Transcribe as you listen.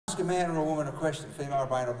a man or a woman a question, female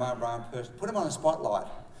brain or male brain person, put them on the spotlight.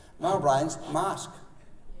 Male brains, mask.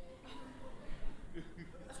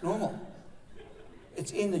 It's normal.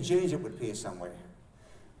 It's in the genes, it would appear somewhere.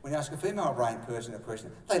 When you ask a female brain person a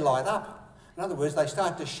question, they light up. In other words, they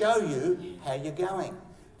start to show you how you're going.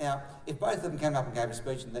 Now, if both of them came up and gave a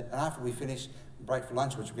speech, and after we finish, break for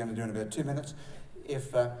lunch, which we're going to do in about 2 minutes,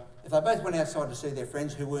 if they both went outside to see their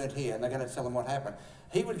friends who weren't here and they're going to tell them what happened,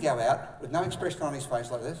 he would go out with no expression on his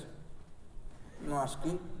face like this.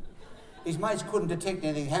 Masking. His mates couldn't detect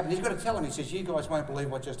anything happened. He's got to tell them, he says, you guys won't believe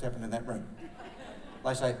what just happened in that room.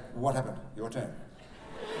 They say, what happened? Your turn.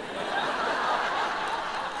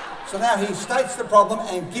 So now he states the problem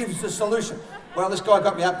and gives the solution. Well, this guy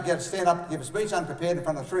got me up to stand up to give a speech, unprepared in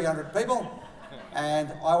front of 300 people, and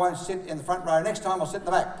I won't sit in the front row. Next time I'll sit in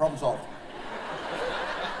the back. Problem solved.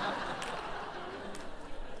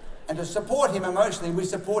 And to support him emotionally, we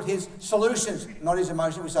support his solutions, not his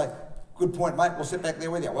emotion. We say, good point, mate, we'll sit back there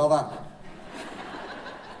with you. Well done.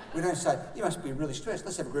 We don't say, you must be really stressed,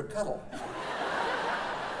 let's have a group cuddle.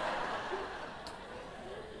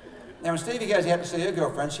 Now, when Stevie goes out to see her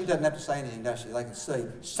girlfriend, she doesn't have to say anything, does she? They can see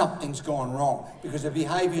something's gone wrong because her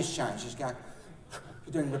behaviour's changed. She's going,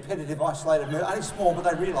 you're doing repetitive, isolated murder, only small, but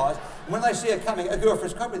they realise. When they see her coming, her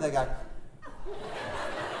girlfriend's copy, they go,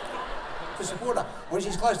 to support her. When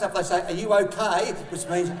she's close enough, they say, are you okay? Which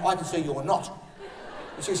means, I can see you're not.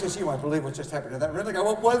 And she says, you won't believe what just happened in that room. They go,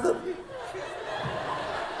 what was it?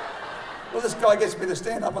 Well, this guy gets me to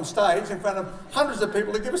stand up on stage in front of hundreds of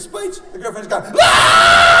people to give a speech. The girlfriend's going, no!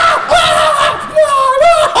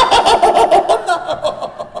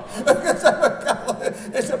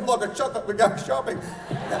 It's a block of chocolate, we're going shopping.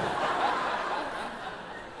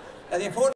 And the important